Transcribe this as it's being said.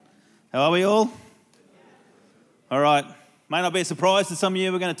How are we all? All right. May not be a surprise to some of you,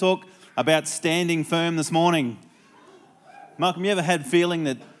 we're going to talk about standing firm this morning. Malcolm, you ever had feeling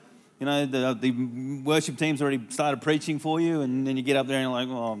that, the worship team's already started preaching for you and then you get up there and you're like,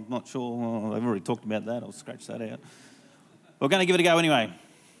 oh, I'm not sure. Oh, they've already talked about that. I'll scratch that out. We're going to give it a go anyway.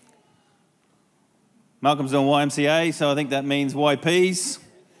 Malcolm's doing YMCA, so I think that means YPs.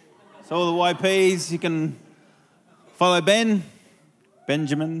 So all the YPs, you can follow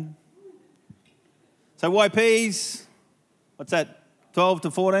Benjamin. So YPs, what's that, 12 to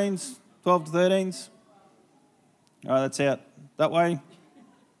 14s, 12 to 13s? All right, that's out that way.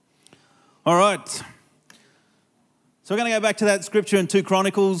 All right. So we're going to go back to that scripture in 2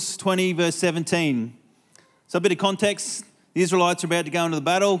 Chronicles 20, verse 17. So a bit of context. The Israelites are about to go into the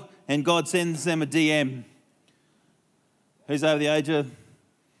battle and God sends them a DM. Who's over the age of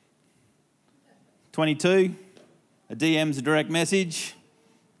 22? A DM's a direct message.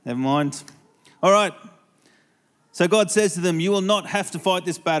 Never mind. All right. So God says to them, you will not have to fight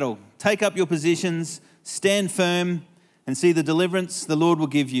this battle. Take up your positions, stand firm, and see the deliverance the Lord will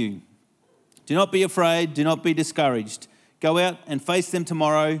give you. Do not be afraid. Do not be discouraged. Go out and face them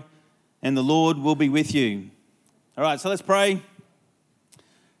tomorrow, and the Lord will be with you. All right, so let's pray.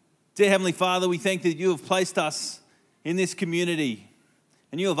 Dear Heavenly Father, we thank that you have placed us in this community,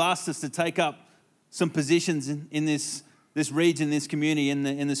 and you have asked us to take up some positions in this region, this community,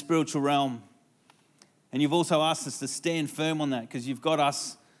 in the spiritual realm. And you've also asked us to stand firm on that because you've got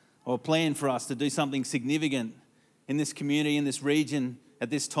us, or a plan for us to do something significant in this community, in this region at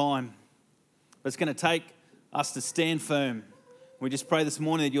this time. But it's going to take us to stand firm. We just pray this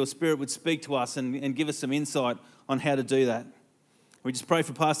morning that your Spirit would speak to us and give us some insight on how to do that. We just pray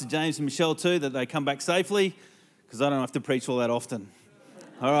for Pastor James and Michelle too, that they come back safely because I don't have to preach all that often.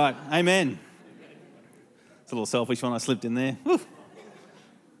 All right, amen. It's a little selfish one I slipped in there. Woo.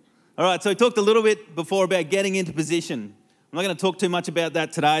 All right, so we talked a little bit before about getting into position. I'm not going to talk too much about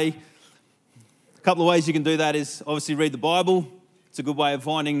that today. A couple of ways you can do that is obviously read the Bible. It's a good way of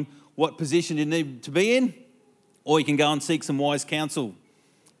finding what position you need to be in, or you can go and seek some wise counsel.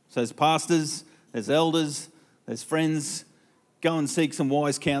 So there's pastors, there's elders, there's friends. Go and seek some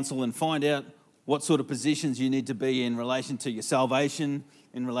wise counsel and find out what sort of positions you need to be in relation to your salvation,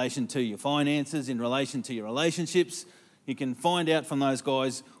 in relation to your finances, in relation to your relationships. You can find out from those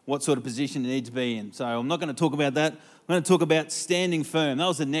guys what sort of position you need to be in. So I'm not going to talk about that. I'm going to talk about standing firm. That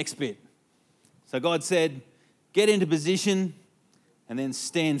was the next bit. So God said, get into position and then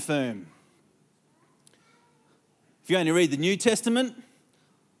stand firm. If you only read the New Testament,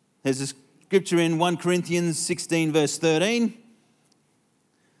 there's a scripture in 1 Corinthians 16, verse 13.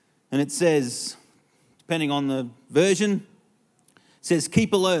 And it says, depending on the version, it says,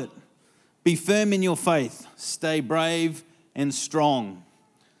 keep alert, be firm in your faith, stay brave and strong.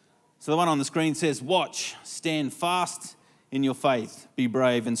 So the one on the screen says, watch, stand fast in your faith, be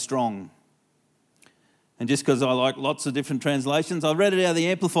brave and strong. And just because I like lots of different translations, I read it out of the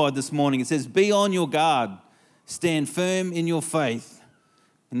Amplified this morning. It says, be on your guard, stand firm in your faith.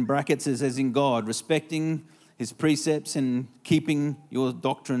 In brackets it says, in God, respecting his precepts and keeping your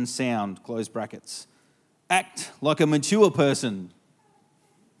doctrine sound, close brackets. Act like a mature person.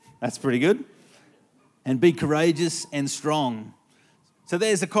 That's pretty good. And be courageous and strong. So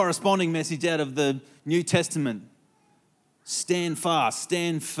there's a corresponding message out of the New Testament. Stand fast,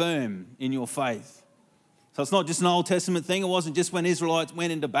 stand firm in your faith. So it's not just an Old Testament thing. It wasn't just when Israelites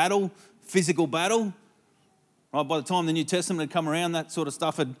went into battle, physical battle. Right, by the time the New Testament had come around, that sort of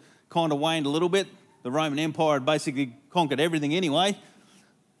stuff had kind of waned a little bit. The Roman Empire had basically conquered everything anyway.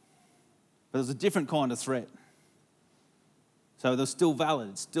 But there's a different kind of threat. So they're still valid.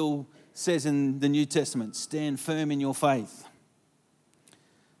 It still says in the New Testament, stand firm in your faith.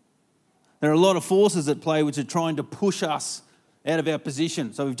 There are a lot of forces at play which are trying to push us out of our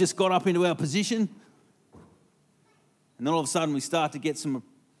position. So we've just got up into our position, and then all of a sudden we start to get some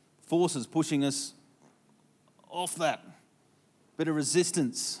forces pushing us off that. Bit of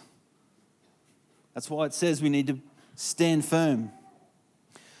resistance. That's why it says we need to stand firm.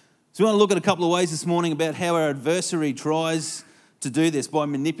 So we want to look at a couple of ways this morning about how our adversary tries to do this by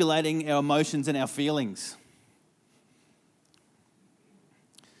manipulating our emotions and our feelings.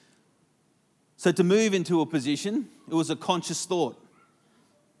 So to move into a position, it was a conscious thought.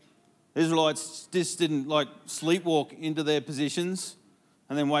 The Israelites just didn't sleepwalk into their positions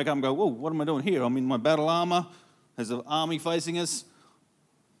and then wake up and go, whoa, what am I doing here? I'm in my battle armour. There's an army facing us.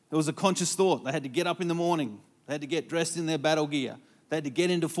 It was a conscious thought. They had to get up in the morning. They had to get dressed in their battle gear. They had to get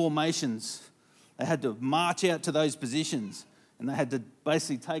into formations. They had to march out to those positions. And they had to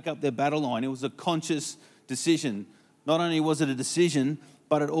basically take up their battle line. It was a conscious decision. Not only was it a decision,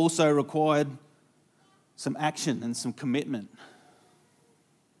 but it also required some action and some commitment.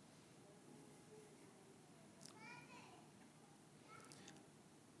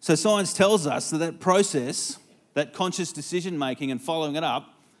 So science tells us that process, that conscious decision making and following it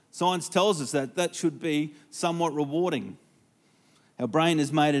up, science tells us that that should be somewhat rewarding. Our brain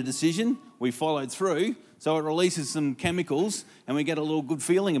has made a decision, we followed through, so it releases some chemicals and we get a little good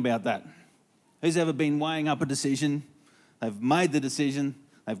feeling about that. Who's ever been weighing up a decision, they've made the decision,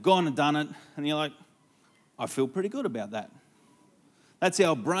 they've gone and done it, and you're like, I feel pretty good about that. That's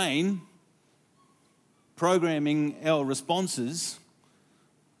our brain programming our responses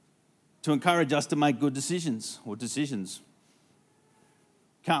to encourage us to make good decisions.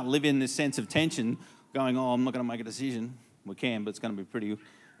 Can't live in this sense of tension going, I'm not going to make a decision. We can, but it's going to be pretty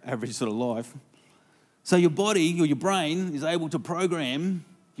average sort of life. So your body or your brain is able to program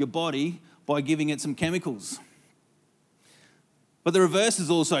your body by giving it some chemicals. But the reverse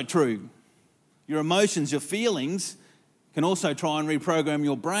is also true. Your emotions, your feelings can also try and reprogram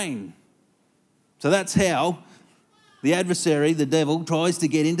your brain. So that's how the adversary, the devil, tries to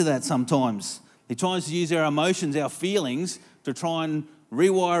get into that sometimes. He tries to use our emotions, our feelings, to try and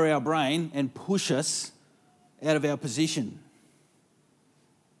rewire our brain and push us out of our position.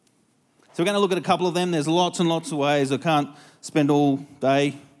 So we're going to look at a couple of them. There's lots and lots of ways. I can't spend all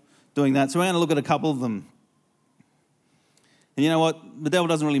day doing that. So we're going to look at a couple of them. And you know what? The devil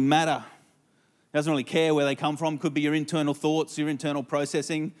doesn't really matter. He doesn't really care where they come from. Could be your internal thoughts, your internal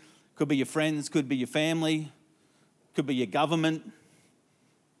processing. Could be your friends, could be your family. Could be your government.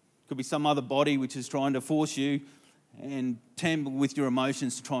 Could be some other body which is trying to force you and tamper with your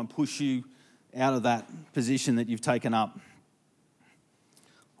emotions to try and push you out of that position that you've taken up.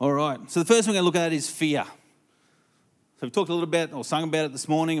 All right, so the first thing we're going to look at is fear. So we've talked a little bit, or sung about it this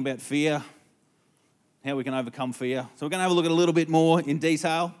morning, about fear, how we can overcome fear. So we're going to have a look at a little bit more in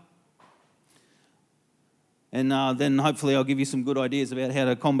detail. And then hopefully I'll give you some good ideas about how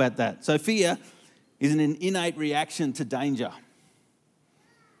to combat that. So fear is an innate reaction to danger.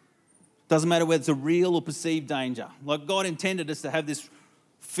 Doesn't matter whether it's a real or perceived danger. Like God intended us to have this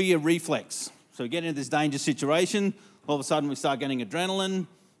fear reflex. So we get into this dangerous situation, all of a sudden we start getting adrenaline,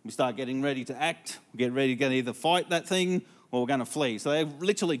 we start getting ready to act, we get ready to either fight that thing or we're going to flee. So they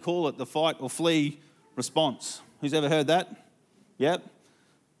literally call it the fight or flee response. Who's ever heard that? Yep.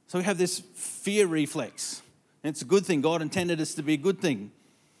 So we have this fear reflex. And it's a good thing. God intended us to be a good thing.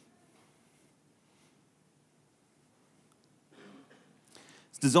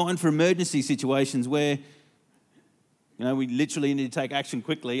 It's designed for emergency situations where, we literally need to take action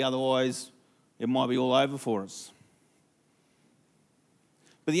quickly, otherwise it might be all over for us.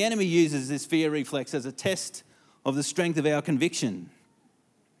 But the enemy uses this fear reflex as a test of the strength of our conviction.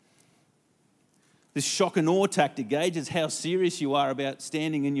 This shock and awe tactic gauges how serious you are about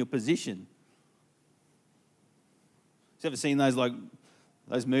standing in your position. Have you ever seen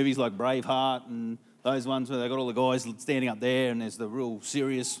those movies like Braveheart and those ones where they got all the guys standing up there and there's the real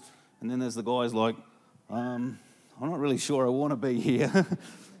serious, and then there's the guys like, I'm not really sure I want to be here.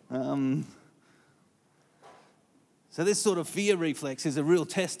 So this sort of fear reflex is a real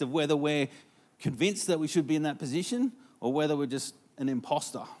test of whether we're convinced that we should be in that position or whether we're just an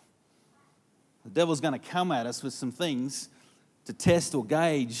imposter. The devil's going to come at us with some things to test or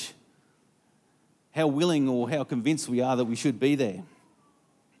gauge how willing or how convinced we are that we should be there.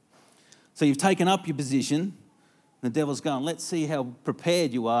 So you've taken up your position, and the devil's going, let's see how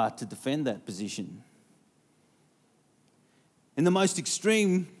prepared you are to defend that position. In the most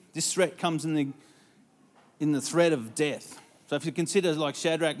extreme, this threat comes in the threat of death. So if you consider like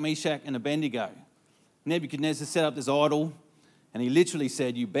Shadrach, Meshach, and Abednego, Nebuchadnezzar set up this idol, and he literally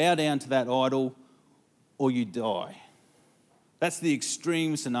said, you bow down to that idol or you die. That's the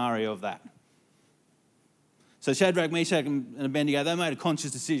extreme scenario of that. So Shadrach, Meshach, and Abednego, they made a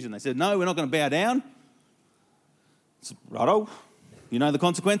conscious decision. They said, no, we're not going to bow down. It's righto. You know the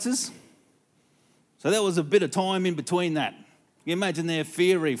consequences? So there was a bit of time in between that. You imagine their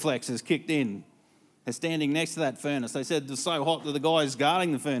fear reflexes kicked in. They're standing next to that furnace. They said it was so hot that the guys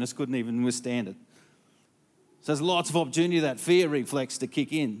guarding the furnace couldn't even withstand it. So there's lots of opportunity for that fear reflex to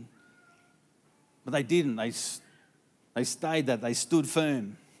kick in. But they didn't. They stayed that. They stood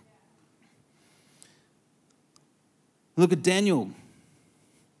firm. Look at Daniel.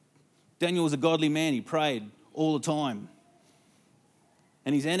 Daniel was a godly man. He prayed all the time.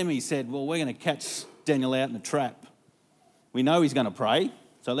 And his enemies said, well, we're going to catch Daniel out in a trap. We know he's going to pray,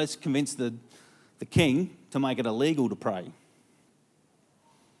 so let's convince the king to make it illegal to pray.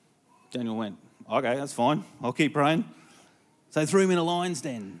 Daniel went, okay, that's fine. I'll keep praying. So they threw him in a lion's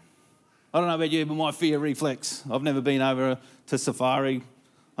den. I don't know about you, but my fear reflex, I've never been over to safari.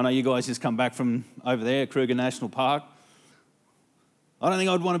 I know you guys just come back from over there, Kruger National Park. I don't think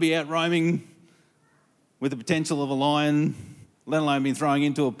I'd want to be out roaming with the potential of a lion, let alone being thrown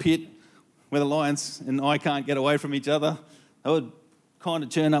into a pit where the lions and I can't get away from each other. That would kind of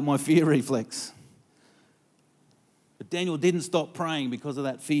churn up my fear reflex. But Daniel didn't stop praying because of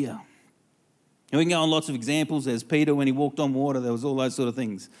that fear. And we can go on lots of examples. There's Peter when he walked on water. There was all those sort of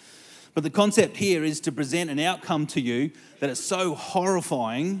things. But the concept here is to present an outcome to you that is so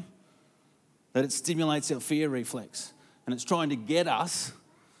horrifying that it stimulates our fear reflex. And it's trying to get us,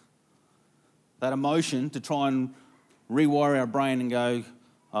 that emotion, to try and rewire our brain and go,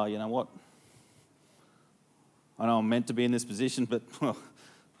 oh, you know what? I know I'm meant to be in this position, but well,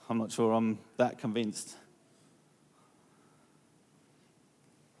 I'm not sure I'm that convinced.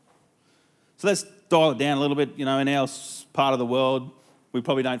 So let's dial it down a little bit. You know, in our part of the world, we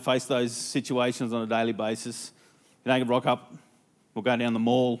probably don't face those situations on a daily basis. You don't rock up, we'll go down the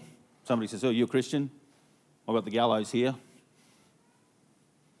mall, somebody says, oh, you're a Christian? I've got the gallows here.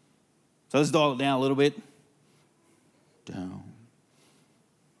 So let's dial it down a little bit. Down.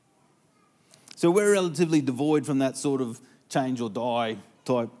 So we're relatively devoid from that sort of change or die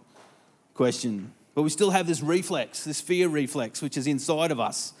type question. But we still have this reflex, this fear reflex, which is inside of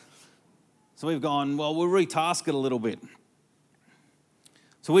us. So we've gone, well, we'll retask it a little bit.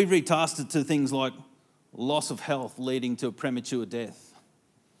 So we've retasked it to things like loss of health leading to a premature death.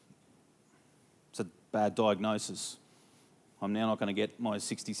 It's a bad diagnosis. I'm now not going to get my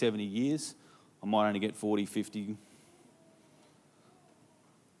 60, 70 years. I might only get 40, 50.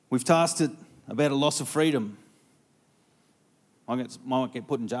 We've tasked it about a loss of freedom. I might get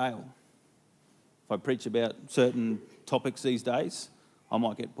put in jail. If I preach about certain topics these days, I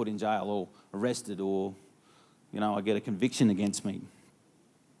might get put in jail or arrested or, I get a conviction against me.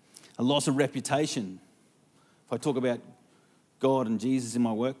 A loss of reputation. If I talk about God and Jesus in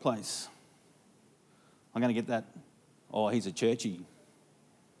my workplace, I'm going to get that, oh, he's a churchy.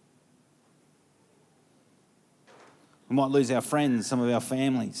 We might lose our friends, some of our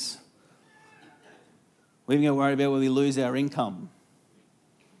families. We're even going to worry about whether we lose our income,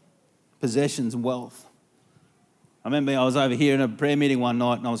 possessions and wealth. I remember I was over here in a prayer meeting one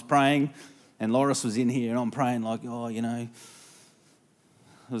night and I was praying and Loris was in here and I'm praying like, it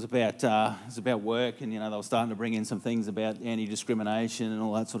was about work and, they were starting to bring in some things about anti-discrimination and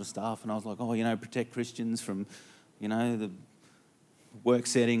all that sort of stuff. And I was like, protect Christians from, the work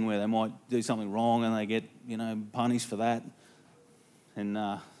setting where they might do something wrong and they get, punished for that. And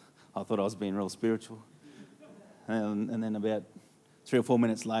I thought I was being real spiritual. And then about 3 or 4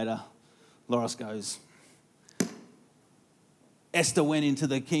 minutes later, Loris goes, Esther went into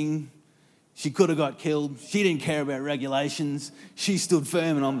the king. She could have got killed. She didn't care about regulations. She stood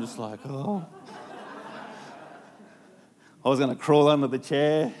firm, and I'm just like, oh. I was going to crawl under the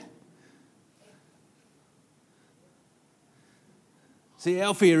chair. See,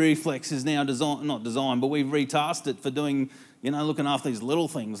 our fear reflex is now not designed, but we've retasked it for doing, looking after these little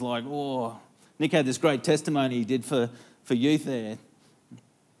things like, Nick had this great testimony he did for youth there.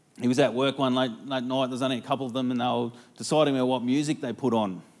 He was at work one late night, there was only a couple of them, and they were deciding what music they put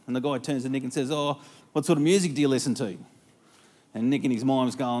on. And the guy turns to Nick and says, what sort of music do you listen to? And Nick in his mind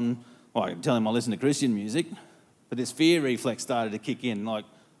was going, I can tell him I listen to Christian music. But this fear reflex started to kick in, like,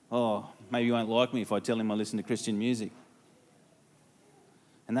 maybe he won't like me if I tell him I listen to Christian music.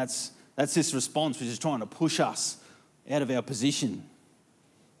 And that's this response, which is trying to push us out of our position.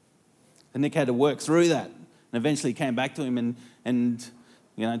 And Nick had to work through that. And eventually came back to him and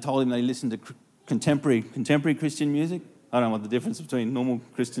told him they listened to contemporary Christian music. I don't know what the difference between normal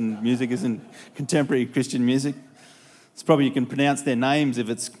Christian music is and contemporary Christian music. It's probably you can pronounce their names if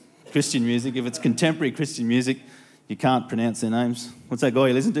it's Christian music. If it's contemporary Christian music, you can't pronounce their names. What's that guy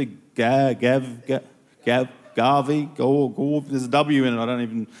you listen to? Garvey? There's a W in it. I don't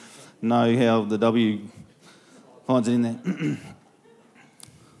even know how the W finds it in there.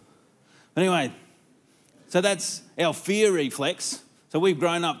 But anyway, so that's our fear reflex. So we've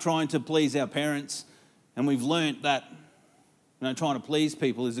grown up trying to please our parents and we've learnt that trying to please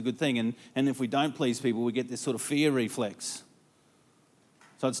people is a good thing. And if we don't please people, we get this sort of fear reflex.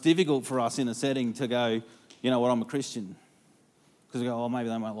 So it's difficult for us in a setting to go, I'm a Christian. Because we go, maybe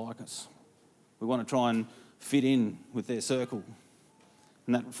they won't like us. We want to try and fit in with their circle.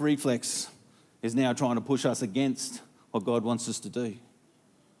 And that reflex is now trying to push us against what God wants us to do.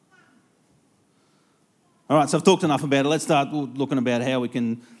 All right, so I've talked enough about it. Let's start looking about how we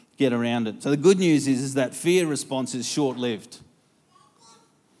can get around it. So the good news is that fear response is short-lived.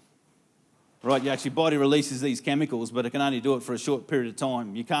 Right, your body releases these chemicals, but it can only do it for a short period of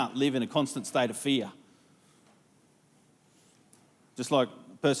time. You can't live in a constant state of fear. Just like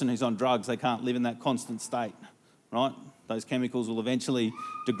person who's on drugs, they can't live in that constant state, right? Those chemicals will eventually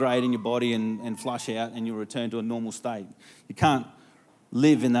degrade in your body and flush out, and you'll return to a normal state. You can't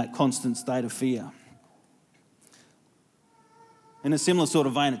live in that constant state of fear. In a similar sort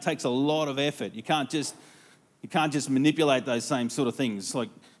of vein, it takes a lot of effort. You can't just manipulate those same sort of things. Like,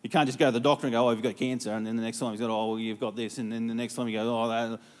 you can't just go to the doctor and go, oh, you've got cancer, and then the next time he's got, oh, well, you've got this, and then the next time you go, oh,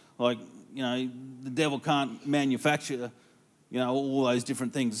 that. Like, you know, the devil can't manufacture, you know, all those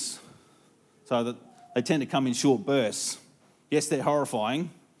different things. So that they tend to come in short bursts. Yes, they're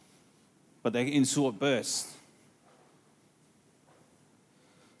horrifying, but they're in short bursts.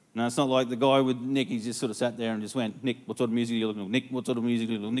 No, it's not like the guy with Nick, he just sort of sat there and just went, Nick, what sort of music are you looking for? Nick, what sort of music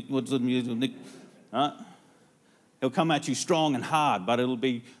are you looking for? Nick, what sort of music? Nick, right? He'll come at you strong and hard, but it'll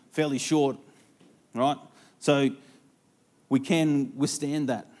be fairly short, right? So we can withstand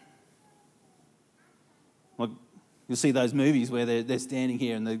that. Like, you'll see those movies where they're standing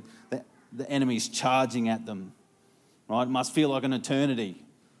here and the enemy's charging at them, right? It must feel like an eternity,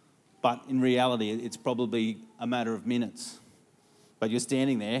 but in reality, it's probably a matter of minutes. But you're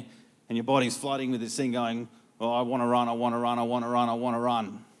standing there and your body's flooding with this thing going, oh, I want to run, I want to run, I want to run, I want to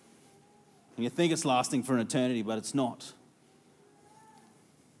run. And you think it's lasting for an eternity, but it's not.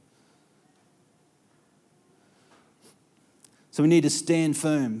 So we need to stand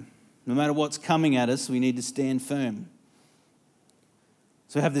firm. No matter what's coming at us, we need to stand firm.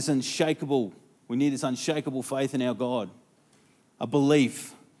 So we need this unshakable faith in our God, a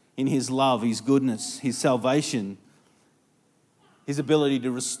belief in his love, his goodness, his salvation, his ability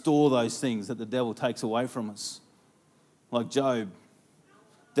to restore those things that the devil takes away from us. Like Job,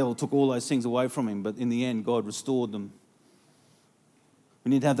 the devil took all those things away from him, but in the end, God restored them.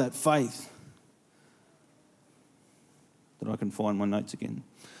 We need to have that faith. That I can find my notes again.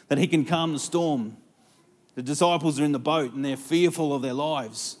 That he can calm the storm. The disciples are in the boat and they're fearful of their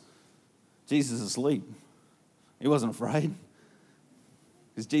lives. Jesus is asleep. He wasn't afraid.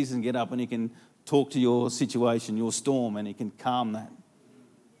 Because Jesus can get up and he can talk to your situation, your storm, and he can calm that.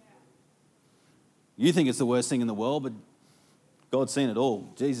 You think it's the worst thing in the world, but God's seen it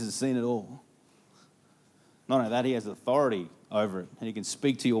all. Jesus has seen it all. Not only that, he has authority over it, and he can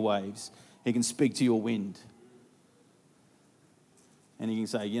speak to your waves. He can speak to your wind. And he can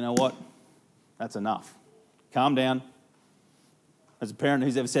say, you know what? That's enough. Calm down. As a parent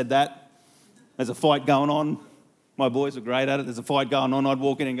who's ever said that, there's a fight going on. My boys are great at it. There's a fight going on. I'd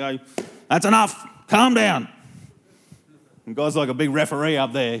walk in and go, that's enough. Calm down. And God's like a big referee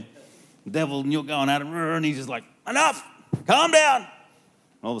up there. The devil, and you're going at him, and he's just like, enough. Calm down. And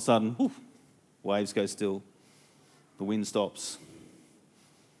all of a sudden, waves go still. The wind stops.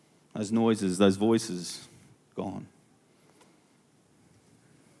 Those noises, those voices, gone.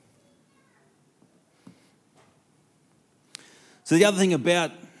 So the other thing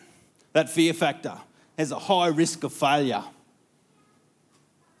about that fear factor, there's a high risk of failure.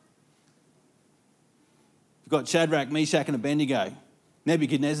 You've got Shadrach, Meshach and Abednego.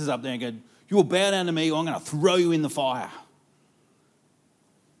 Nebuchadnezzar's up there and go, you will bow down to me or I'm going to throw you in the fire.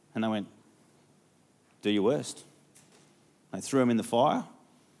 And they went, do your worst. They threw him in the fire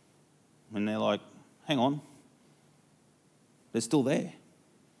and they're like, hang on, they're still there.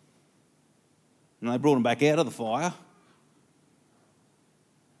 And they brought him back out of the fire.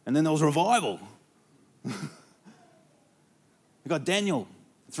 And then there was revival. We got Daniel,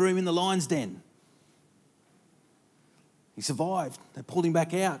 threw him in the lion's den. He survived. They pulled him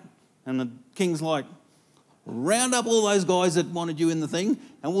back out. And the king's like, round up all those guys that wanted you in the thing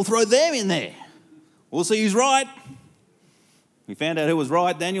and we'll throw them in there. We'll see who's right. We found out who was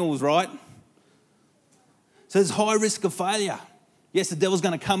right. Daniel was right. So there's high risk of failure. Yes, the devil's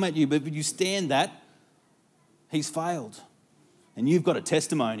going to come at you, but if you stand that, he's failed. And you've got a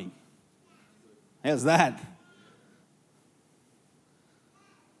testimony. How's that?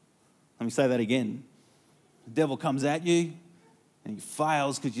 Let me say that again. The devil comes at you and he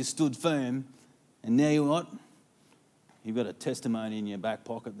fails because you stood firm. And now you what? You've got a testimony in your back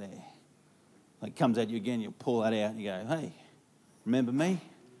pocket there. Like comes at you again, you pull that out and you go, hey, remember me?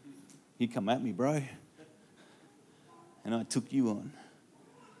 You come at me, bro. And I took you on.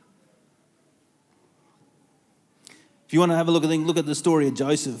 If you want to have a look at the story of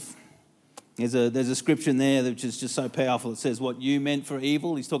Joseph. There's a scripture in there which is just so powerful. It says, what you meant for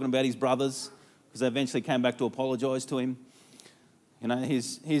evil. He's talking about his brothers because they eventually came back to apologise to him. You know,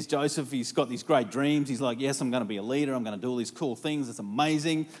 here's Joseph. He's got these great dreams. He's like, yes, I'm going to be a leader. I'm going to do all these cool things. It's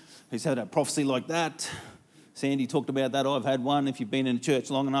amazing. He's had a prophecy like that. Sandy talked about that. I've had one. If you've been in a church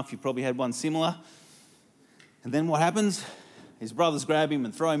long enough, you've probably had one similar. And then what happens? His brothers grab him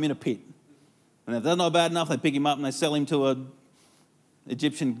and throw him in a pit. And if they're not bad enough, they pick him up and they sell him to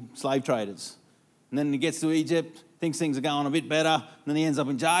Egyptian slave traders. And then he gets to Egypt, thinks things are going a bit better, and then he ends up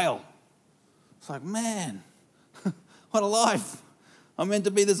in jail. It's like, man, what a life. I'm meant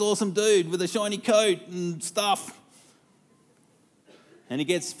to be this awesome dude with a shiny coat and stuff. And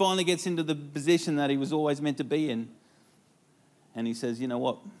he finally gets into the position that he was always meant to be in. And he says, you know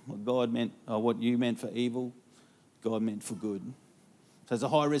what God meant, or what you meant for evil, God meant for good. So there's a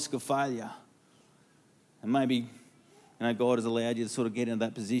high risk of failure. And maybe, God has allowed you to sort of get into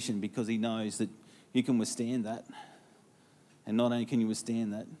that position because he knows that you can withstand that. And not only can you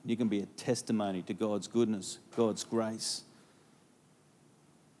withstand that, you can be a testimony to God's goodness, God's grace.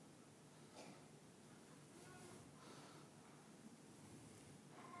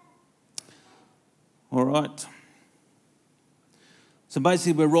 All right. So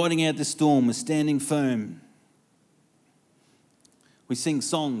basically we're riding out the storm, we're standing firm. We sing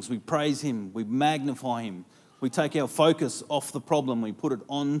songs, we praise him, we magnify him. We take our focus off the problem, we put it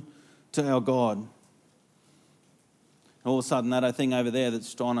on to our God. And all of a sudden that thing over there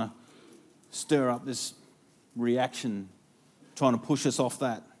that's trying to stir up this reaction, trying to push us off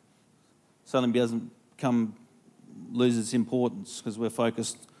that, suddenly doesn't lose its importance because we're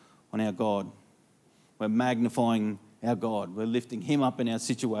focused on our God. We're magnifying our God. We're lifting him up in our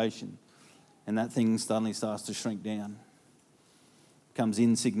situation. And that thing suddenly starts to shrink down. Becomes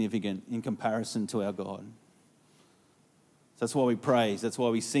insignificant in comparison to our God. That's why we praise. That's why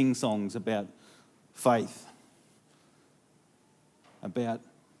we sing songs about faith. About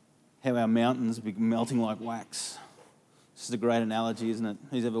how our mountains are melting like wax. This is a great analogy, isn't it?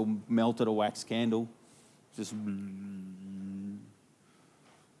 Who's ever melted a wax candle? Just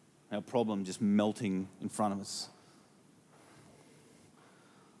our problem just melting in front of us.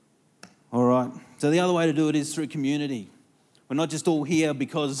 All right. So the other way to do it is through community. We're not just all here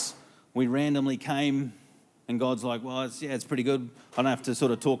because we randomly came and God's like, well, it's pretty good. I don't have to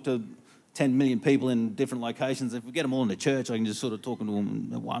sort of talk to 10 million people in different locations. If we get them all in the church, I can just sort of talk to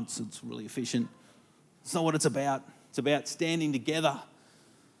them at once. It's really efficient. It's not what it's about. It's about standing together.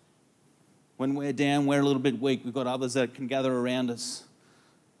 When we're down, we're a little bit weak. We've got others that can gather around us.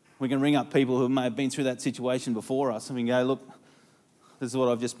 We can ring up people who may have been through that situation before us and we can go, look, this is what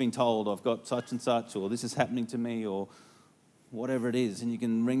I've just been told. I've got such and such, or this is happening to me, or whatever it is. And you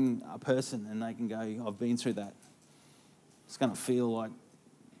can ring a person and they can go, I've been through that. It's going to feel like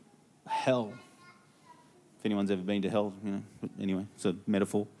hell. If anyone's ever been to hell, But anyway, it's a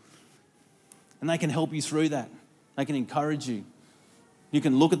metaphor. And they can help you through that. They can encourage you. You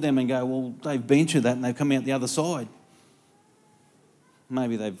can look at them and go, well, they've been through that and they've come out the other side.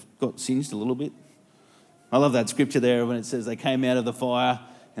 Maybe they've got singed a little bit. I love that scripture there when it says they came out of the fire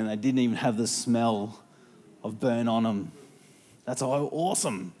and they didn't even have the smell of burn on them. That's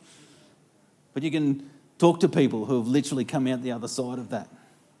awesome. But you can talk to people who have literally come out the other side of that.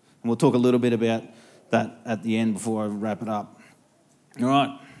 And we'll talk a little bit about that at the end before I wrap it up. All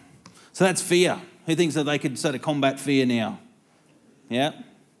right. So that's fear. Who thinks that they could sort of combat fear now? Yeah?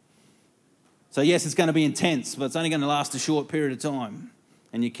 So yes, it's going to be intense, but it's only going to last a short period of time.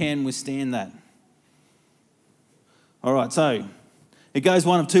 And you can withstand that. All right, so it goes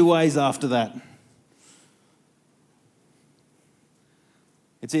one of two ways after that.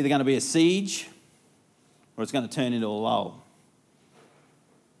 It's either going to be a siege or it's going to turn into a lull.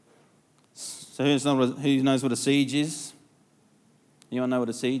 So who knows what a siege is? Anyone know what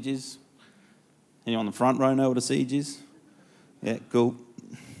a siege is? Anyone on the front row know what a siege is? Yeah, cool.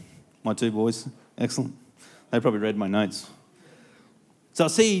 My two boys. Excellent. They probably read my notes. So a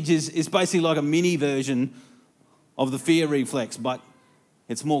siege is basically like a mini version of the fear reflex, but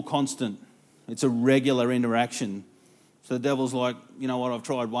it's more constant. It's a regular interaction. So the devil's like, you know what, I've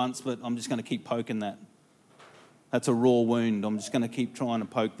tried once, but I'm just going to keep poking that. That's a raw wound. I'm just going to keep trying to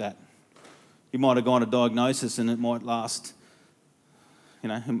poke that. You might have gone to diagnosis and it might last,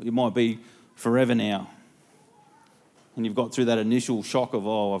 it might be forever now. And you've got through that initial shock of,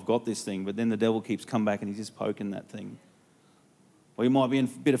 I've got this thing, but then the devil keeps coming back and he's just poking that thing. Or you might be in a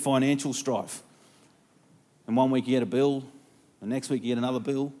bit of financial strife. And one week you get a bill, the next week you get another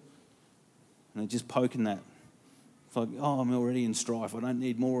bill, and they're just poking that. It's like, I'm already in strife. I don't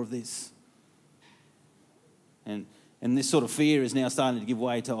need more of this. And this sort of fear is now starting to give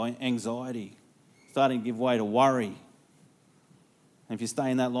way to anxiety, starting to give way to worry. And if you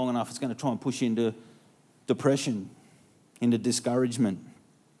stay in that long enough, it's going to try and push you into depression, into discouragement.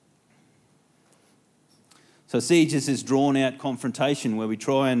 So siege is this drawn-out confrontation where we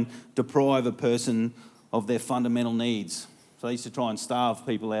try and deprive a person of their fundamental needs. So they used to try and starve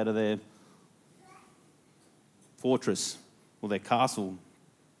people out of their fortress or their castle.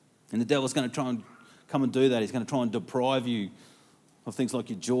 And the devil's going to try and come and do that. He's going to try and deprive you of things like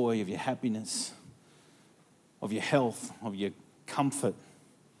your joy, of your happiness, of your health, of your comfort.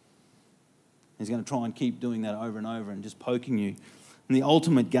 He's going to try and keep doing that over and over and just poking you. And the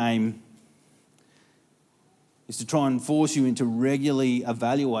ultimate game is to try and force you into regularly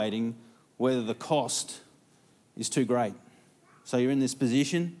evaluating whether the cost is too great. So you're in this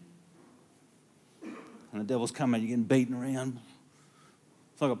position and the devil's coming, you're getting beaten around.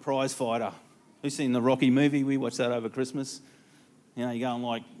 It's like a prize fighter. Who's seen the Rocky movie? We watched that over Christmas. You know, you're going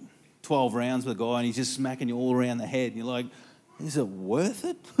like 12 rounds with a guy and he's just smacking you all around the head. And you're like, is it worth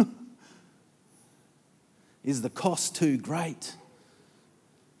it? Is the cost too great?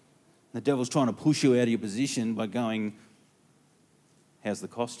 The devil's trying to push you out of your position by going, how's the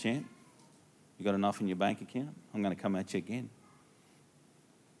cost, champ? You got enough in your bank account? I'm going to come at you again.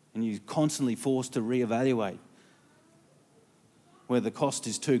 And you're constantly forced to reevaluate where the cost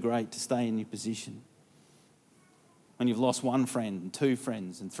is too great to stay in your position. When you've lost one friend and 2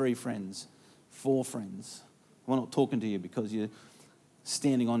 friends and 3 friends, 4 friends, we're not talking to you because you're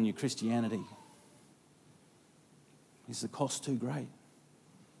standing on your Christianity. Is the cost too great?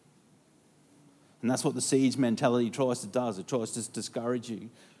 And that's what the siege mentality tries to do. It tries to discourage you,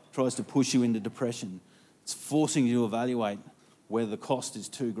 tries to push you into depression. It's forcing you to evaluate whether the cost is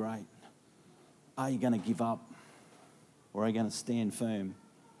too great. Are you going to give up or are you going to stand firm?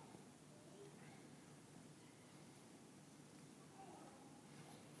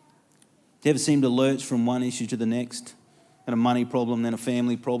 Do you ever seem to lurch from one issue to the next? And a money problem, then a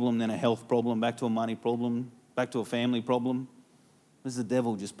family problem, then a health problem, back to a money problem, back to a family problem? This is the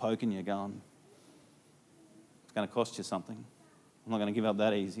devil just poking you, going, it's going to cost you something. I'm not going to give up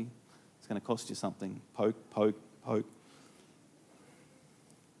that easy. It's going to cost you something. Poke, poke, poke.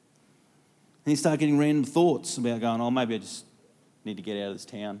 And you start getting random thoughts about going, oh, maybe I just need to get out of this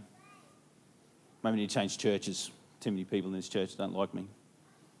town. Maybe I need to change churches. Too many people in this church don't like me.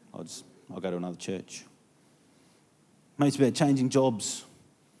 I'll go to another church. Maybe it's about changing jobs.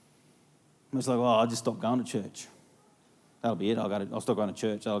 Maybe it's like, oh, I'll just stop going to church. That'll be it. I'll stop going to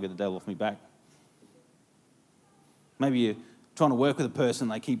church. That'll get the devil off me back. Maybe you're trying to work with a person.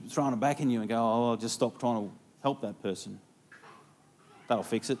 They keep throwing it back in you and go, oh, I'll just stop trying to help that person. That'll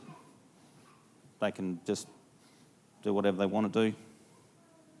fix it. They can just do whatever they want to do.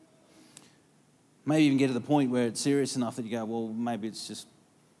 Maybe even get to the point where it's serious enough that you go, well, maybe it's just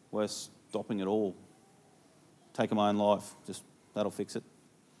worth stopping it all. Taking my own life. Just that'll fix it.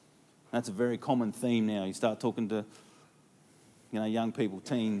 That's a very common theme now. You start talking to, young people,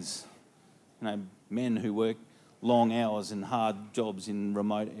 teens, men who work long hours and hard jobs in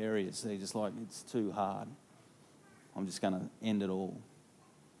remote areas. They're just like, it's too hard. I'm just going to end it all.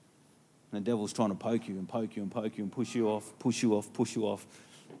 And the devil's trying to poke you and poke you and poke you and push you off, push you off, push you off.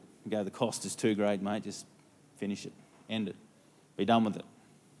 You go, the cost is too great, mate. Just finish it. End it. Be done with it.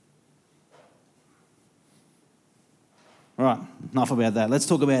 All right, enough about that. Let's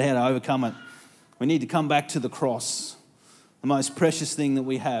talk about how to overcome it. We need to come back to the cross. The most precious thing that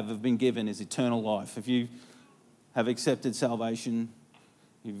we have been given is eternal life. If you have accepted salvation,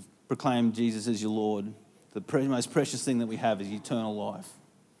 you've proclaimed Jesus as your Lord, the most precious thing that we have is eternal life.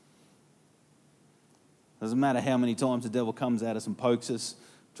 Doesn't matter how many times the devil comes at us and pokes us,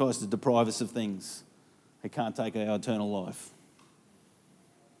 tries to deprive us of things, he can't take our eternal life.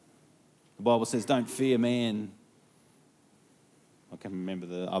 The Bible says, don't fear man. I can't remember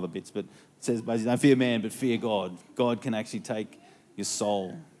the other bits, but it says basically, don't fear man, but fear God. God can actually take your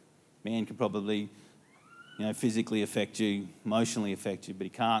soul. Man can probably, physically affect you, emotionally affect you, but he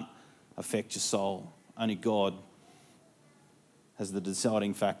can't affect your soul. Only God has the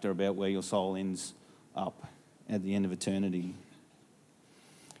deciding factor about where your soul ends up at the end of eternity.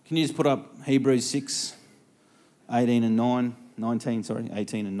 Can you just put up Hebrews 6, 18 and 9,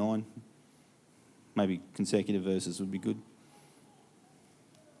 18 and 9? Maybe consecutive verses would be good.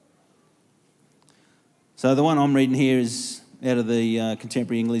 So the one I'm reading here is out of the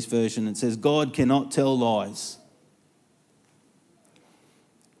Contemporary English Version. It says, God cannot tell lies.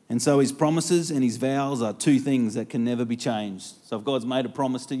 And so his promises and his vows are 2 things that can never be changed. So if God's made a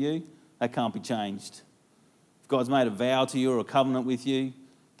promise to you, that can't be changed. If God's made a vow to you or a covenant with you,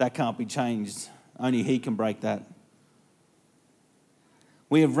 that can't be changed. Only he can break that.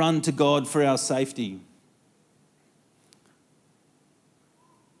 We have run to God for our safety.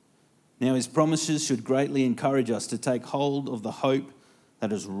 Now his promises should greatly encourage us to take hold of the hope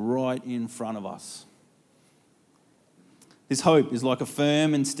that is right in front of us. This hope is like a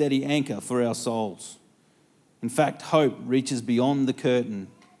firm and steady anchor for our souls. In fact, hope reaches beyond the curtain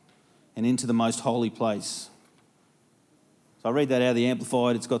and into the most holy place. So I read that out of the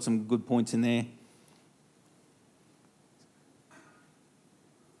Amplified. It's got some good points in there.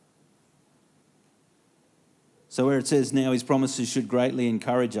 So where it says now his promises should greatly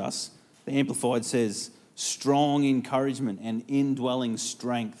encourage us, the Amplified says strong encouragement and indwelling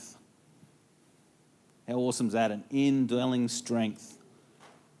strength. How awesome is that? An indwelling strength.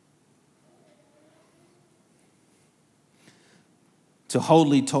 To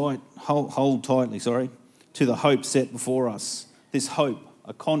hold tightly, to the hope set before us. This hope,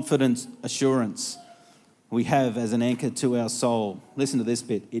 a confident assurance we have as an anchor to our soul. Listen to this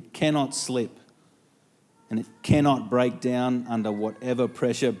bit. It cannot slip and it cannot break down under whatever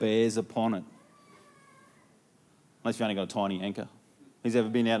pressure bears upon it. Unless you've only got a tiny anchor. Who's ever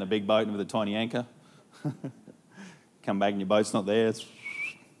been out in a big boat with a tiny anchor? Come back and your boat's not there.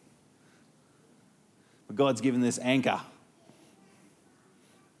 But God's given this anchor,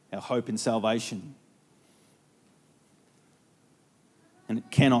 our hope in salvation. And it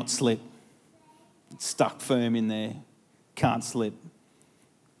cannot slip. It's stuck firm in there, can't slip.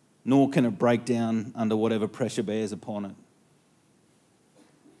 Nor can it break down under whatever pressure bears upon it.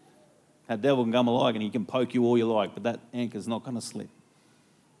 That devil can come alike and he can poke you all you like, but that anchor's not going to slip.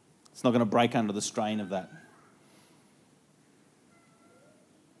 It's not going to break under the strain of that.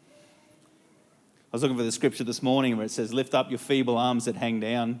 I was looking for the scripture this morning where it says, lift up your feeble arms that hang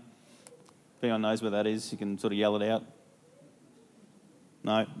down. If anyone knows where that is, you can sort of yell it out.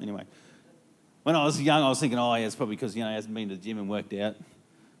 No? Anyway. When I was young, I was thinking, yeah, it's probably because, he hasn't been to the gym and worked out.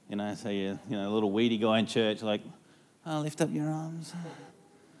 So you're, a little weedy guy in church, like, lift up your arms.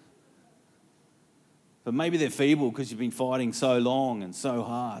 But maybe they're feeble because you've been fighting so long and so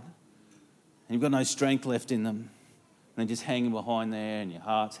hard. And you've got no strength left in them. And they're just hanging behind there and your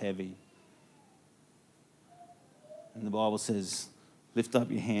heart's heavy. And the Bible says, lift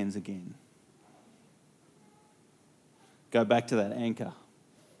up your hands again. Go back to that anchor.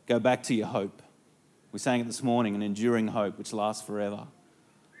 Go back to your hope. We sang it this morning, an enduring hope which lasts forever.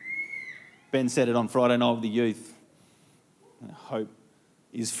 Ben said it on Friday night with the youth. Hope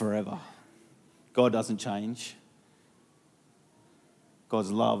is forever. God doesn't change.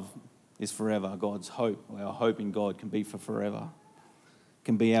 God's love is forever. God's hope, our hope in God can be for forever.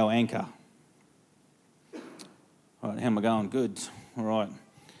 Can be our anchor. All right, how am I going? Good. All right.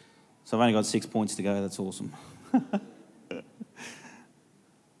 So I've only got 6 points to go. That's awesome.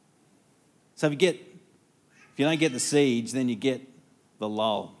 So if you don't get the siege, then you get the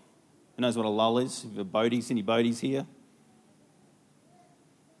lull. Who knows what a lull is? If any boaties here?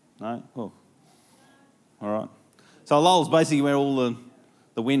 No? Oh. All right. So a lull is basically where all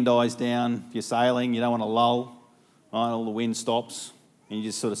the wind dies down. If you're sailing, you don't want a lull. Right? All the wind stops and you're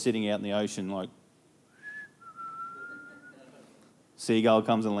just sort of sitting out in the ocean like seagull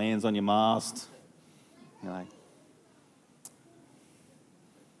comes and lands on your mast. You're like,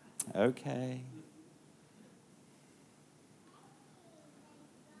 okay.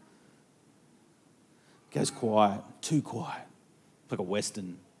 It goes quiet, too quiet. It's like a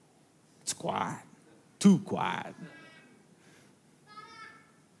Western. It's quiet, too quiet.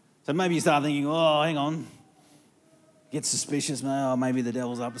 So maybe you start thinking, hang on. Get suspicious, man. Maybe the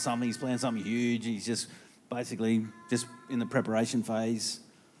devil's up to something. He's planning something huge. He's just basically just in the preparation phase.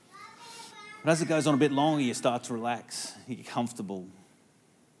 But as it goes on a bit longer, you start to relax. You get comfortable.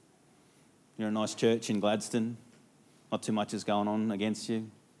 You're in a nice church in Gladstone. Not too much is going on against you.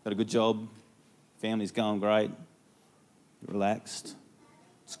 Got a good job. Family's going great. You're relaxed.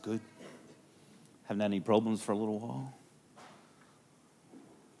 It's good. Haven't had any problems for a little while.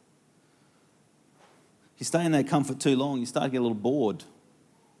 If you stay in that comfort too long, you start to get a little bored.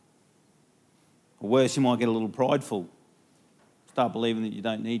 Or worse, you might get a little prideful. Start believing that you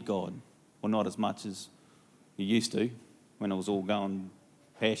don't need God. Or not as much as you used to when it was all going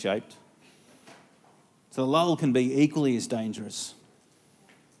pear-shaped. So the lull can be equally as dangerous.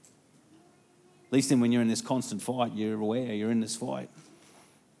 At least when you're in this constant fight, you're aware you're in this fight.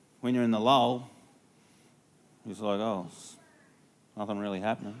 When you're in the lull, it's like, nothing really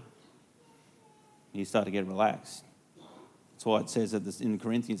happening. You start to get relaxed. That's why it says that in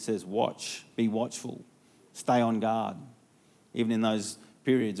Corinthians, it says, watch, be watchful, stay on guard, even in those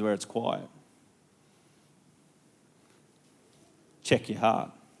periods where it's quiet. Check your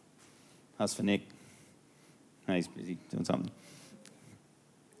heart. That's for Nick. No, he's busy doing something.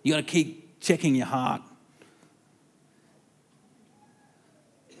 You got to keep checking your heart.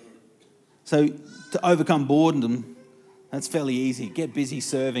 So to overcome boredom, that's fairly easy. Get busy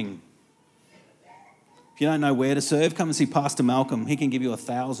serving. If you don't know where to serve, come and see Pastor Malcolm. He can give you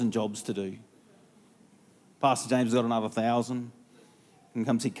 1,000 jobs to do. Pastor James has got another 1,000. You can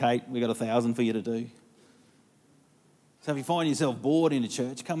come see Kate. We've got 1,000 for you to do. So if you find yourself bored in a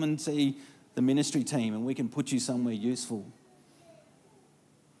church, come and see the ministry team and we can put you somewhere useful.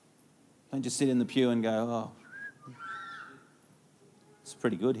 Don't just sit in the pew and go,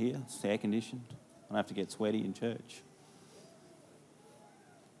 pretty good here. It's air conditioned. I don't have to get sweaty in church.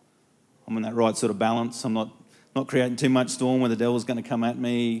 I'm in that right sort of balance. I'm not creating too much storm where the devil's going to come at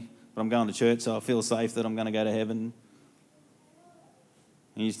me, but I'm going to church, so I feel safe that I'm going to go to heaven.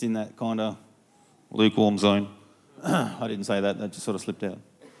 And you're just in that kind of lukewarm zone. I didn't say that. That just sort of slipped out.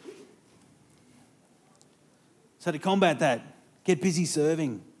 So to combat that, get busy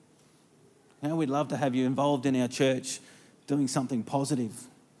serving. We'd love to have you involved in our church doing something positive.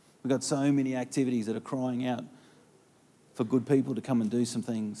 We've got so many activities that are crying out for good people to come and do some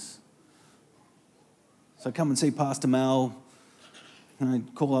things. So come and see Pastor Mel.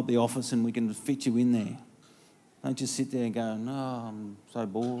 Call up the office and we can fit you in there. Don't just sit there and go, no, I'm so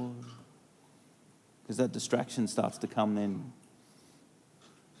bored. Because that distraction starts to come then.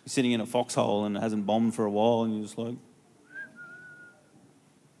 You're sitting in a foxhole and it hasn't bombed for a while and you're just like,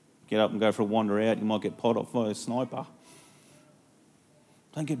 get up and go for a wander out. You might get pot off by a sniper.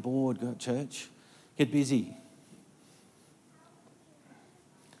 Don't get bored, go to church. Get busy.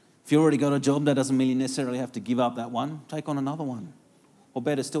 If you've already got a job, that doesn't mean you necessarily have to give up that one. Take on another one. Or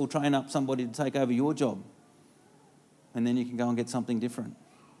better still, train up somebody to take over your job. And then you can go and get something different.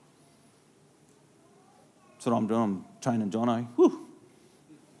 That's what I'm doing. I'm training Jono. Woo!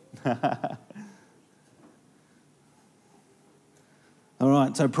 All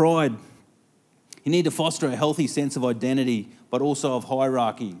right, so pride. You need to foster a healthy sense of identity, but also of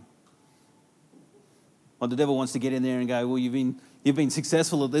hierarchy. Well, the devil wants to get in there and go, well, you've been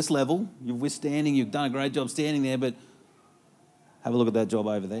successful at this level. You're withstanding. You've done a great job standing there, but have a look at that job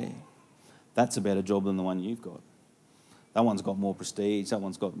over there. That's a better job than the one you've got. That one's got more prestige. That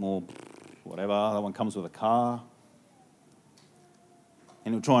one's got more whatever. That one comes with a car.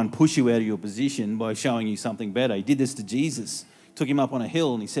 And he'll try and push you out of your position by showing you something better. He did this to Jesus. Took him up on a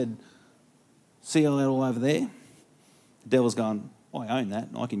hill and he said, see all that all over there? The devil's going, I own that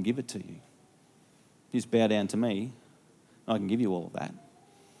and I can give it to you. You just bow down to me and I can give you all of that.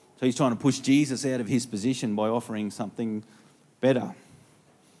 So he's trying to push Jesus out of his position by offering something better.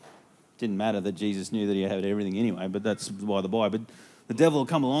 Didn't matter that Jesus knew that he had everything anyway, but that's by the by. But the devil will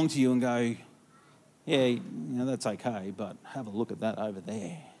come along to you and go, yeah, that's okay, but have a look at that over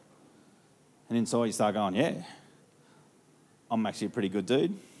there. And inside you start going, yeah, I'm actually a pretty good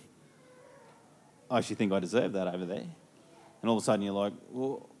dude. I actually think I deserve that over there. And all of a sudden you're like,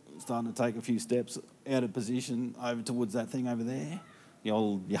 well, starting to take a few steps out of position over towards that thing over there.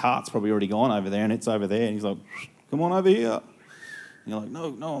 Your heart's probably already gone over there and it's over there. And he's like, come on over here. And you're like,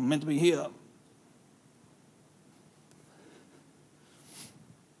 no, I'm meant to be here.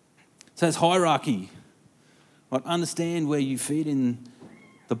 So it's hierarchy. Right? Understand where you fit in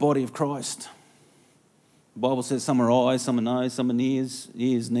the body of Christ. The Bible says some are eyes, some are nose, some are ears,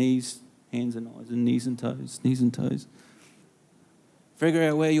 knees, hands and eyes, and knees and toes. Figure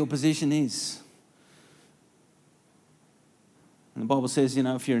out where your position is. And the Bible says,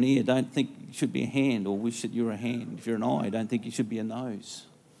 if you're an ear, don't think you should be a hand or wish that you're a hand. If you're an eye, don't think you should be a nose.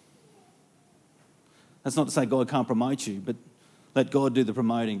 That's not to say God can't promote you, but let God do the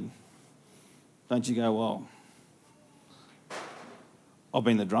promoting. Don't you go, well, I've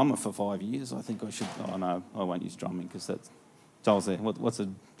been the drummer for 5 years. I think I should. Oh, no, I won't use drumming because that's... Joel's there. What's a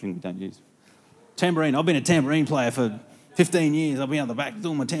thing we don't use? Tambourine. I've been a tambourine player for 15 years. I've been out the back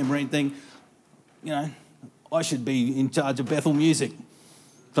doing my tambourine thing. I should be in charge of Bethel Music.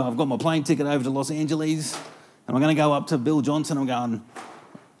 So I've got my plane ticket over to Los Angeles and I'm going to go up to Bill Johnson. I'm going,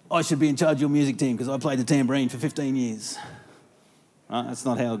 I should be in charge of your music team because I played the tambourine for 15 years. Right? That's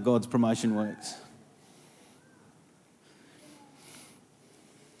not how God's promotion works.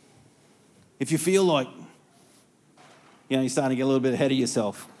 If you feel like, you're starting to get a little bit ahead of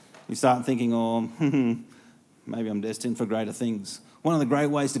yourself, you start thinking, maybe I'm destined for greater things. One of the great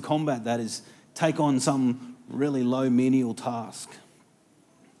ways to combat that is take on some really low menial task.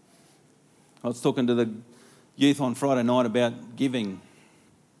 I was talking to the youth on Friday night about giving.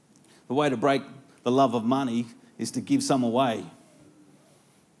 The way to break the love of money is to give some away.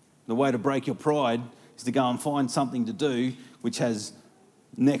 The way to break your pride is to go and find something to do which has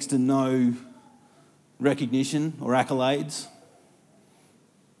next to no recognition or accolades.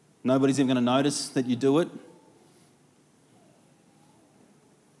 Nobody's even going to notice that you do it.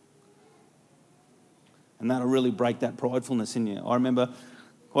 And that'll really break that pridefulness in you. I remember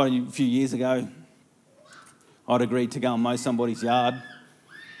quite a few years ago, I'd agreed to go and mow somebody's yard.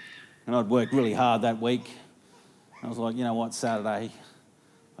 And I'd worked really hard that week. I was like, Saturday,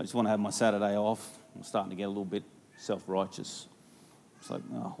 I just want to have my Saturday off. I'm starting to get a little bit self-righteous. It's like,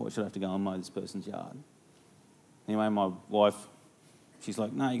 why should I have to go and mow this person's yard? Anyway, my wife, she's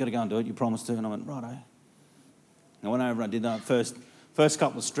like, no, you got to go and do it. You promised to. And I went, righto. I went over and I did that. First First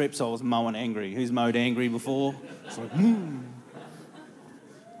couple of strips, I was mowing angry. Who's mowed angry before? It's like, I'm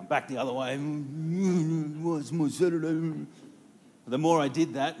back the other way. What's my Saturday? The more I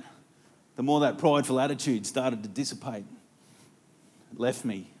did that, the more that prideful attitude started to dissipate. It left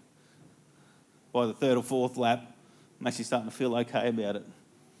me. By the third or fourth lap, I'm actually starting to feel okay about it.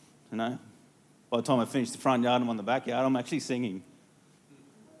 You know? By the time I finish the front yard and I'm on the backyard, I'm actually singing.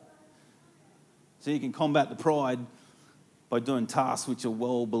 So you can combat the pride by doing tasks which are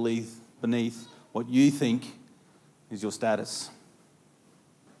well beneath what you think is your status.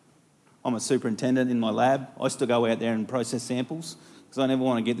 I'm a superintendent in my lab. I still go out there and process samples because I never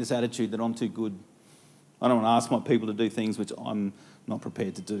want to get this attitude that I'm too good. I don't want to ask my people to do things which I'm not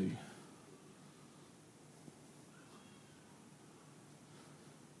prepared to do.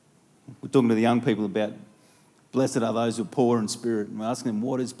 We're talking to the young people about blessed are those who are poor in spirit. And we're asking them,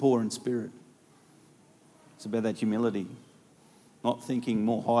 what is poor in spirit? It's about that humility. Not thinking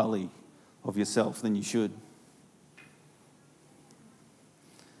more highly of yourself than you should.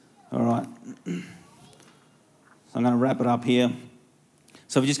 All right. So I'm going to wrap it up here.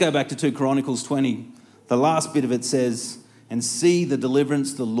 So if we just go back to 2 Chronicles 20, the last bit of it says, and see the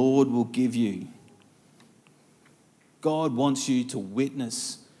deliverance the Lord will give you. God wants you to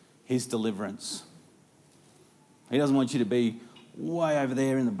witness his deliverance. He doesn't want you to be way over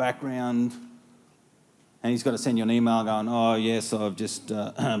there in the background and he's got to send you an email going, oh, yes, I've just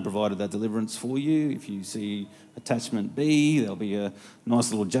provided that deliverance for you. If you see attachment B, there'll be a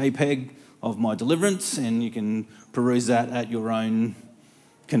nice little JPEG of my deliverance and you can peruse that at your own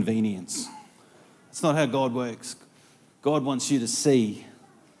convenience. That's not how God works. God wants you to see,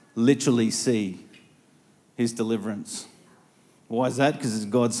 literally see, his deliverance. Why is that? Because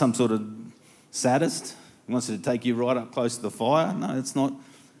God's some sort of sadist? He wants to take you right up close to the fire? No, it's not.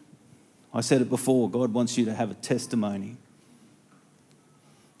 I said it before, God wants you to have a testimony.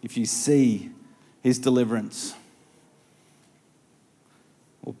 If you see his deliverance,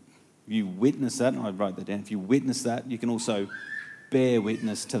 or you witness that, and I wrote that down, if you witness that, you can also bear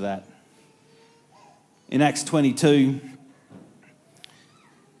witness to that. In Acts 22,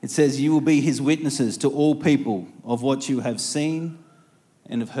 it says, you will be his witnesses to all people of what you have seen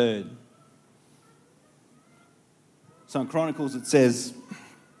and have heard. So in Chronicles it says,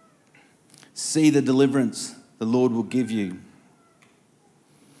 see the deliverance the Lord will give you.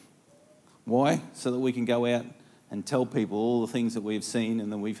 Why? So that we can go out and tell people all the things that we've seen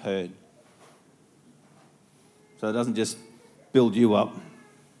and that we've heard. So it doesn't just build you up,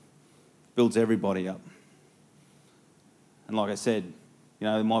 it builds everybody up. And like I said, you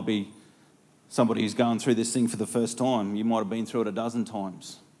know, there might be somebody who's going through this thing for the first time. You might have been through it a dozen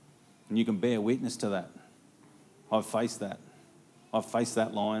times. And you can bear witness to that. I've faced that. I've faced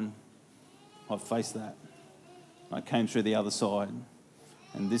that lion. I've faced that. I came through the other side.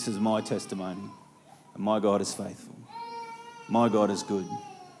 And this is my testimony. And my God is faithful. My God is good.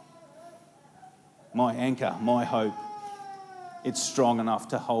 My anchor, my hope, it's strong enough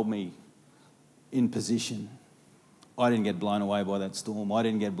to hold me in position. I didn't get blown away by that storm. I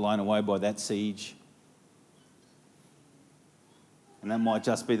didn't get blown away by that siege. And that might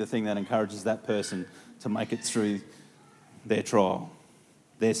just be the thing that encourages that person to make it through their trial,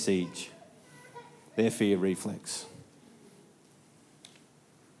 their siege, their fear reflex.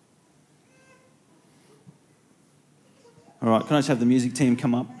 All right, can I just have the music team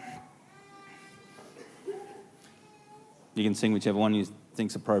come up? You can sing whichever one you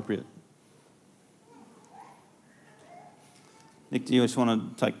think's appropriate. Nick, do you just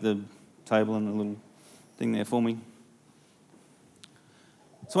want to take the table and the little thing there for me?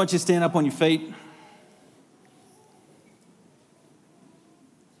 So once you stand up on your feet,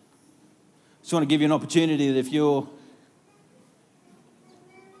 just want to give you an opportunity that if you're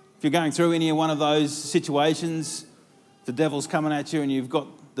going through any one of those situations, the devil's coming at you and you've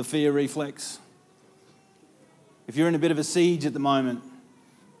got the fear reflex. If you're in a bit of a siege at the moment,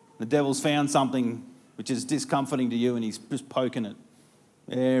 the devil's found something which is discomforting to you and he's just poking it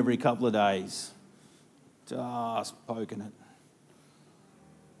every couple of days. Just poking it.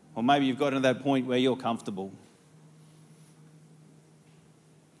 Or maybe you've got to that point where you're comfortable.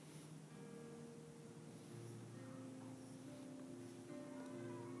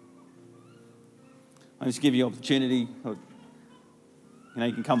 I just give you opportunity. You know,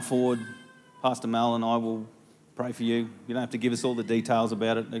 you can come forward. Pastor Mal and I will pray for you. You don't have to give us all the details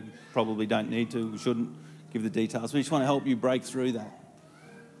about it. You probably don't need to. We shouldn't give the details. We just want to help you break through that.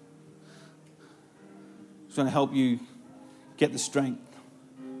 Just want to help you get the strength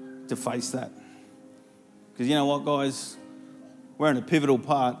to face that. Because you know what, guys? We're in a pivotal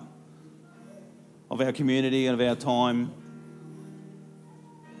part of our community and of our time.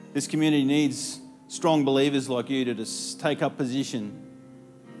 This community needs strong believers like you to just take up position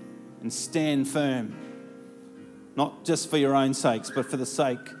and stand firm, not just for your own sakes, but for the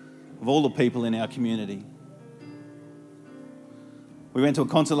sake of all the people in our community. We went to a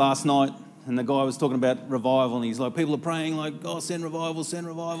concert last night and the guy was talking about revival, and he's like, people are praying like, oh, send revival, send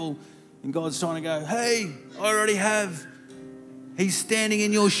revival. And God's trying to go, hey, I already have. He's standing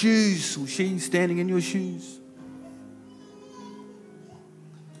in your shoes, or she's standing in your shoes.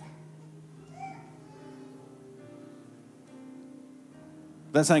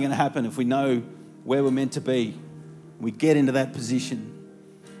 That's not going to happen if we know where we're meant to be. We get into that position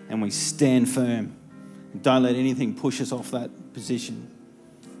and we stand firm. Don't let anything push us off that position.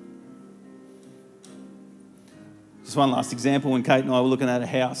 Just one last example. When Kate and I were looking at a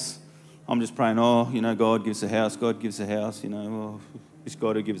house, I'm just praying, God gives a house, God gives a house, it's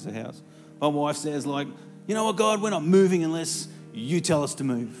God who gives a house. My wife says, you know what, God, we're not moving unless you tell us to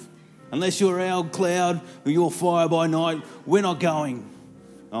move. Unless you're our cloud or you're fire by night, we're not going.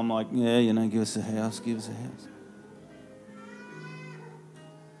 I'm like, yeah, give us a house, give us a house.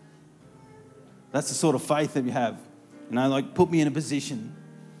 That's the sort of faith that you have. Put me in a position.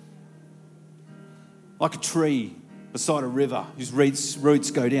 Like a tree beside a river whose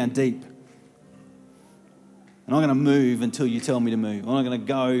roots go down deep. And I'm going to move until you tell me to move. I'm not going to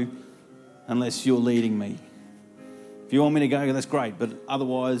go unless you're leading me. If you want me to go, that's great. But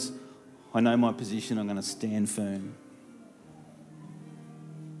otherwise, I know my position. I'm going to stand firm.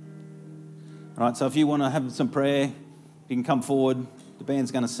 All right, so if you want to have some prayer, you can come forward. The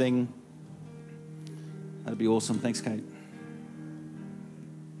band's going to sing. That'd be awesome. Thanks, Kate.